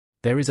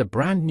There is a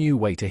brand new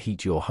way to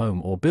heat your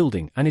home or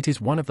building, and it is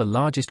one of the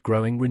largest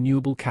growing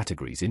renewable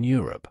categories in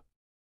Europe.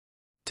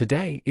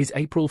 Today is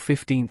April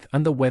 15th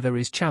and the weather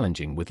is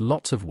challenging with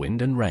lots of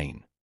wind and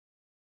rain.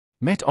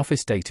 Met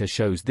Office data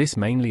shows this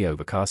mainly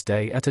overcast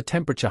day at a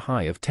temperature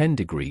high of 10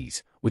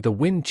 degrees, with the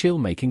wind chill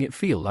making it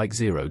feel like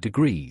 0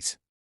 degrees.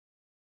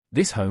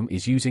 This home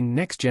is using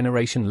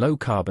next-generation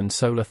low-carbon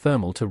solar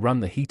thermal to run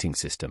the heating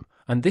system,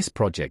 and this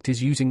project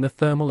is using the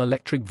thermal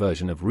electric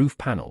version of roof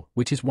panel,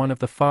 which is one of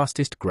the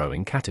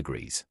fastest-growing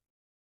categories.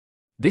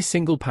 This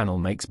single panel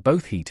makes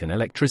both heat and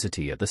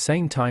electricity at the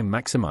same time,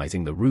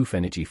 maximizing the roof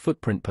energy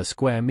footprint per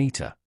square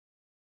meter.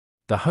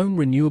 The home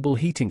renewable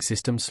heating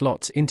system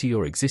slots into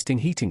your existing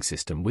heating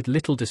system with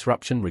little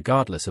disruption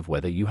regardless of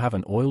whether you have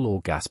an oil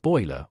or gas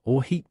boiler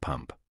or heat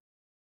pump.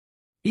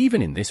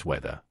 Even in this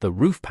weather, the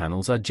roof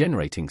panels are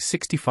generating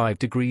 65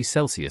 degrees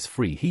Celsius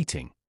free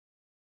heating.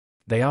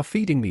 They are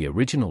feeding the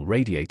original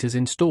radiators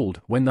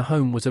installed when the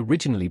home was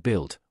originally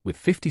built, with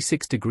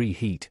 56-degree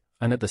heat,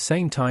 and at the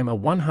same time a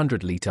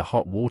 100-liter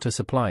hot water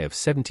supply of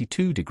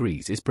 72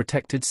 degrees is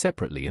protected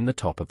separately in the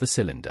top of the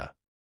cylinder.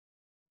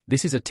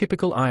 This is a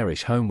typical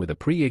Irish home with a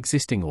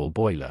pre-existing oil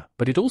boiler,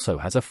 but it also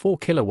has a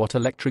 4-kilowatt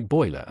electric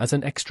boiler as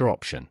an extra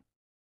option.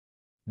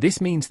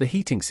 This means the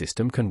heating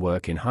system can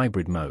work in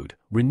hybrid mode,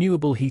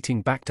 renewable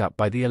heating backed up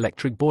by the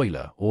electric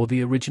boiler or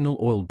the original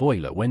oil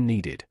boiler when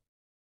needed.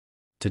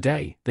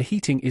 Today, the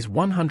heating is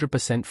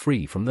 100%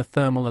 free from the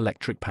thermal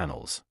electric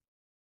panels.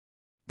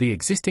 The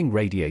existing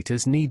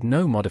radiators need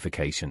no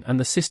modification and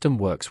the system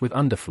works with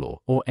underfloor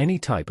or any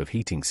type of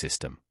heating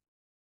system.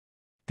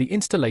 The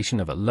installation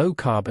of a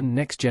low-carbon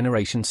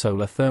next-generation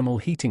solar thermal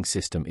heating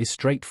system is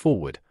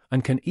straightforward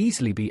and can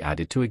easily be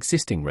added to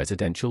existing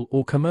residential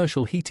or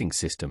commercial heating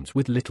systems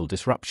with little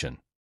disruption.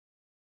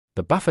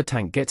 The buffer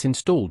tank gets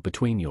installed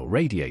between your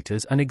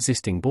radiators and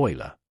existing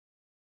boiler.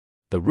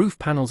 The roof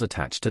panels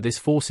attach to this,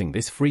 forcing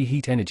this free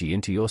heat energy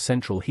into your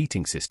central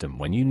heating system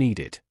when you need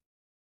it.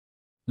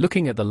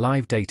 Looking at the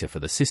live data for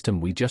the system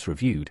we just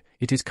reviewed,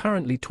 it is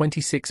currently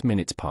 26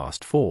 minutes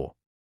past 4.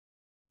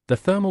 The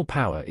thermal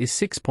power is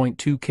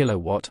 6.2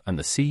 kilowatt and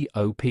the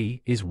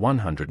COP is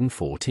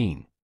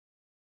 114.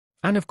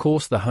 And of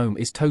course the home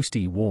is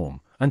toasty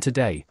warm, and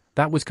today,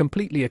 that was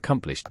completely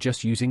accomplished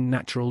just using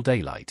natural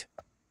daylight.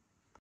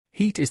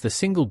 Heat is the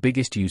single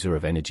biggest user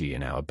of energy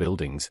in our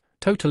buildings,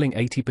 totaling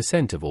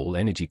 80% of all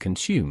energy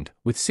consumed,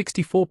 with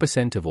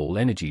 64% of all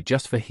energy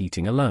just for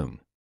heating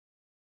alone.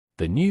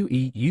 The new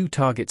EU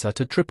targets are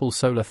to triple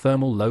solar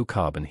thermal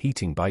low-carbon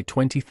heating by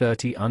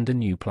 2030 under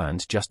new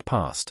plans just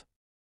passed.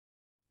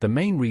 The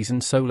main reason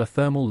solar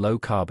thermal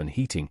low-carbon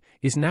heating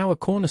is now a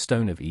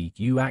cornerstone of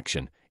EU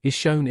action is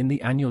shown in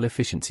the annual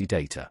efficiency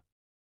data.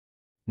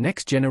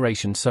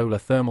 Next-generation solar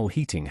thermal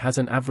heating has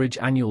an average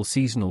annual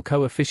seasonal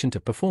coefficient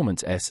of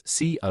performance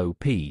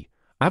SCOP,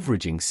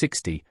 averaging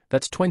 60,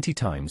 that's 20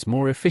 times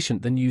more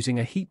efficient than using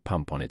a heat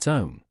pump on its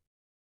own.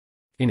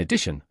 In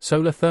addition,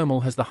 solar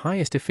thermal has the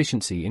highest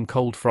efficiency in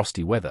cold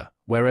frosty weather,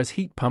 whereas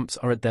heat pumps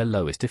are at their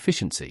lowest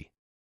efficiency.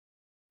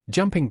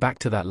 Jumping back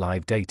to that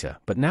live data,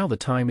 but now the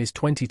time is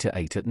 20 to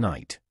 8 at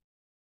night.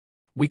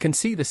 We can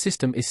see the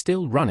system is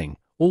still running,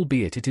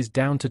 albeit it is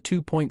down to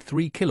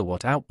 2.3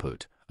 kilowatt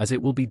output, as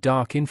it will be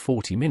dark in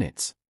 40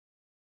 minutes.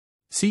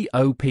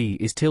 COP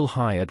is still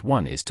high at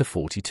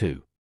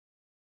 1:42.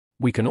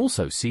 We can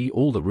also see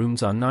all the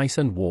rooms are nice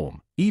and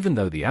warm, even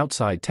though the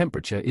outside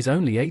temperature is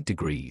only 8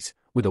 degrees,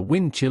 with a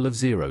wind chill of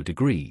 0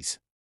 degrees.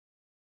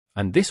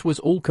 And this was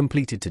all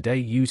completed today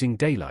using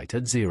daylight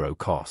at zero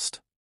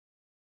cost.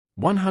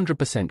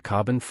 100%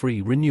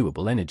 carbon-free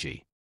renewable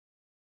energy.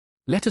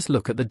 Let us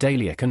look at the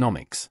daily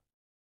economics.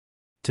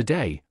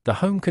 Today, the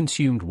home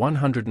consumed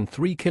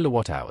 103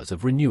 kilowatt-hours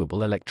of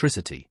renewable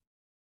electricity.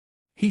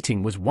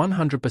 Heating was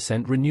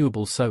 100%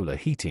 renewable solar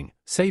heating,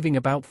 saving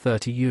about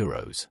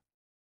 €30.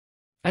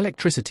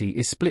 Electricity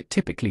is split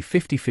typically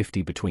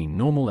 50-50 between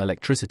normal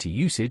electricity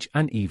usage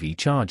and EV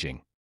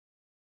charging.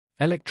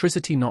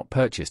 Electricity not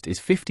purchased is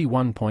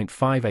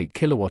 51.58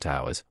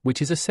 kilowatt-hours,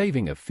 which is a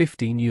saving of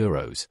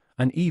 €15,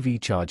 and EV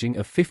charging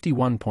of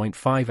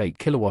 51.58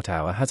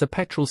 kilowatt-hour has a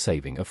petrol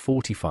saving of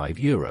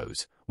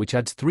 €45, which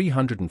adds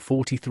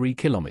 343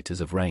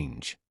 kilometers of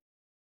range.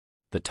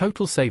 The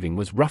total saving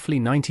was roughly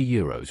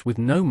 €90 with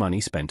no money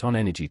spent on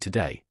energy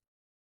today.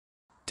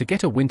 To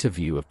get a winter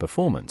view of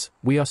performance,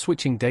 we are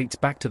switching dates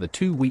back to the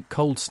 2-week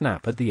cold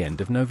snap at the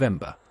end of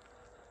November.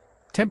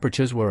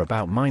 Temperatures were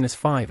about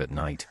 -5 at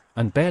night,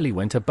 and barely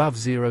went above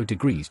 0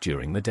 degrees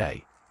during the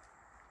day.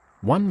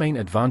 One main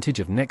advantage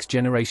of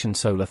next-generation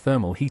solar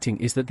thermal heating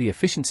is that the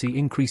efficiency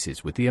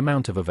increases with the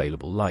amount of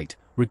available light,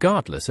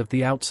 regardless of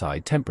the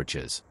outside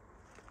temperatures.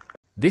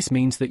 This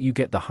means that you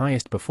get the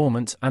highest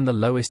performance and the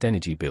lowest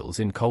energy bills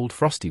in cold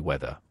frosty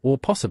weather, or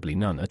possibly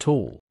none at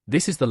all.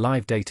 This is the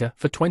live data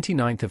for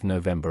 29th of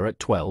November at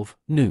 12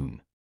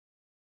 noon.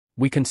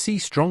 We can see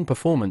strong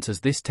performance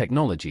as this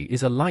technology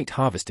is a light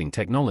harvesting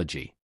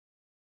technology.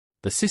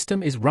 The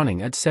system is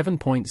running at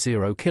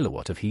 7.0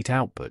 kilowatt of heat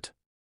output.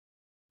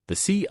 The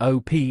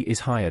COP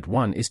is high at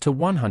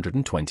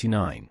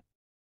 1:129.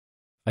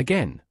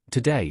 Again,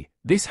 today,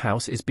 this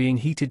house is being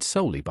heated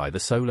solely by the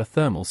solar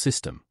thermal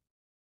system.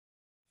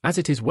 As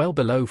it is well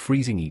below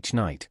freezing each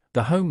night,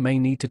 the home may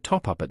need to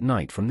top up at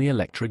night from the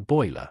electric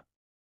boiler.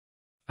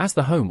 As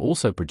the home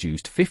also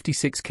produced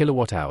 56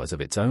 kilowatt-hours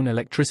of its own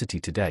electricity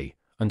today,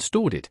 and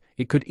stored it,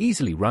 it could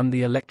easily run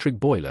the electric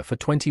boiler for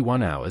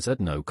 21 hours at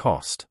no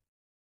cost.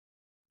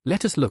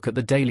 Let us look at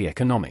the daily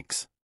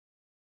economics.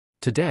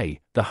 Today,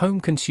 the home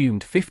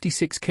consumed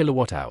 56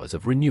 kilowatt-hours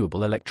of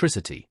renewable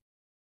electricity.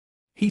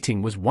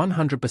 Heating was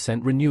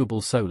 100%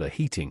 renewable solar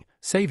heating,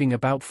 saving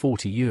about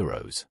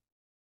 €40.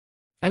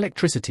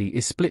 Electricity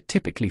is split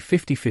typically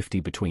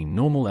 50-50 between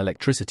normal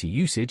electricity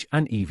usage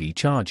and EV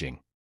charging.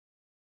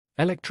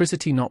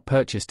 Electricity not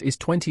purchased is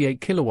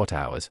 28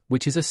 kilowatt-hours,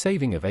 which is a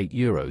saving of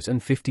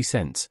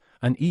 €8.50,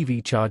 and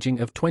EV charging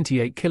of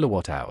 28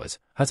 kilowatt-hours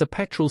has a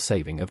petrol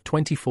saving of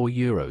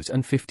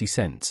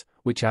 €24.50,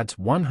 which adds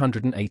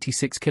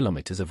 186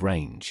 kilometers of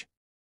range.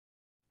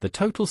 The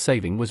total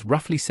saving was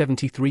roughly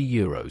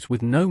 €73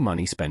 with no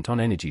money spent on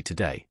energy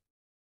today.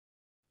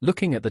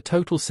 Looking at the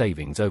total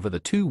savings over the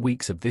 2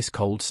 weeks of this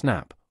cold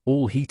snap,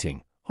 all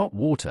heating, hot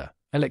water,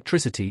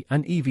 electricity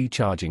and EV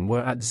charging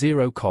were at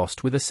zero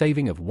cost with a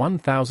saving of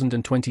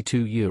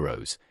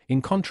 €1,022,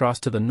 in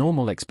contrast to the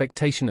normal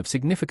expectation of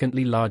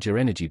significantly larger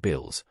energy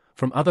bills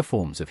from other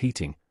forms of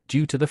heating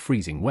due to the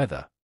freezing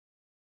weather.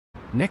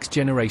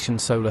 Next-generation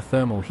solar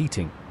thermal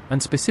heating,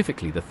 and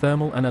specifically the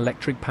thermal and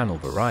electric panel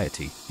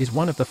variety, is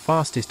one of the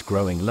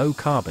fastest-growing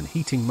low-carbon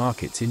heating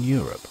markets in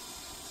Europe.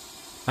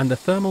 And the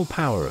thermal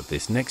power of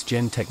this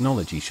next-gen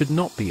technology should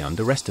not be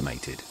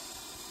underestimated.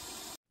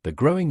 The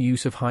growing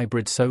use of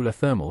hybrid solar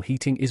thermal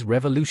heating is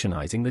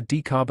revolutionizing the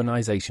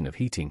decarbonization of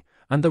heating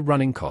and the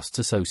running costs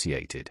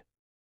associated.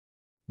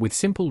 With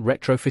simple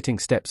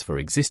retrofitting steps for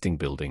existing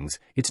buildings,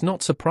 it's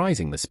not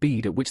surprising the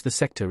speed at which the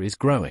sector is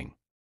growing.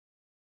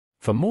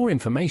 For more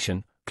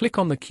information, click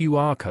on the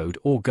QR code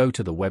or go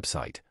to the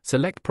website,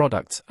 select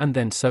products and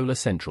then Solar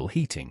Central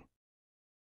Heating.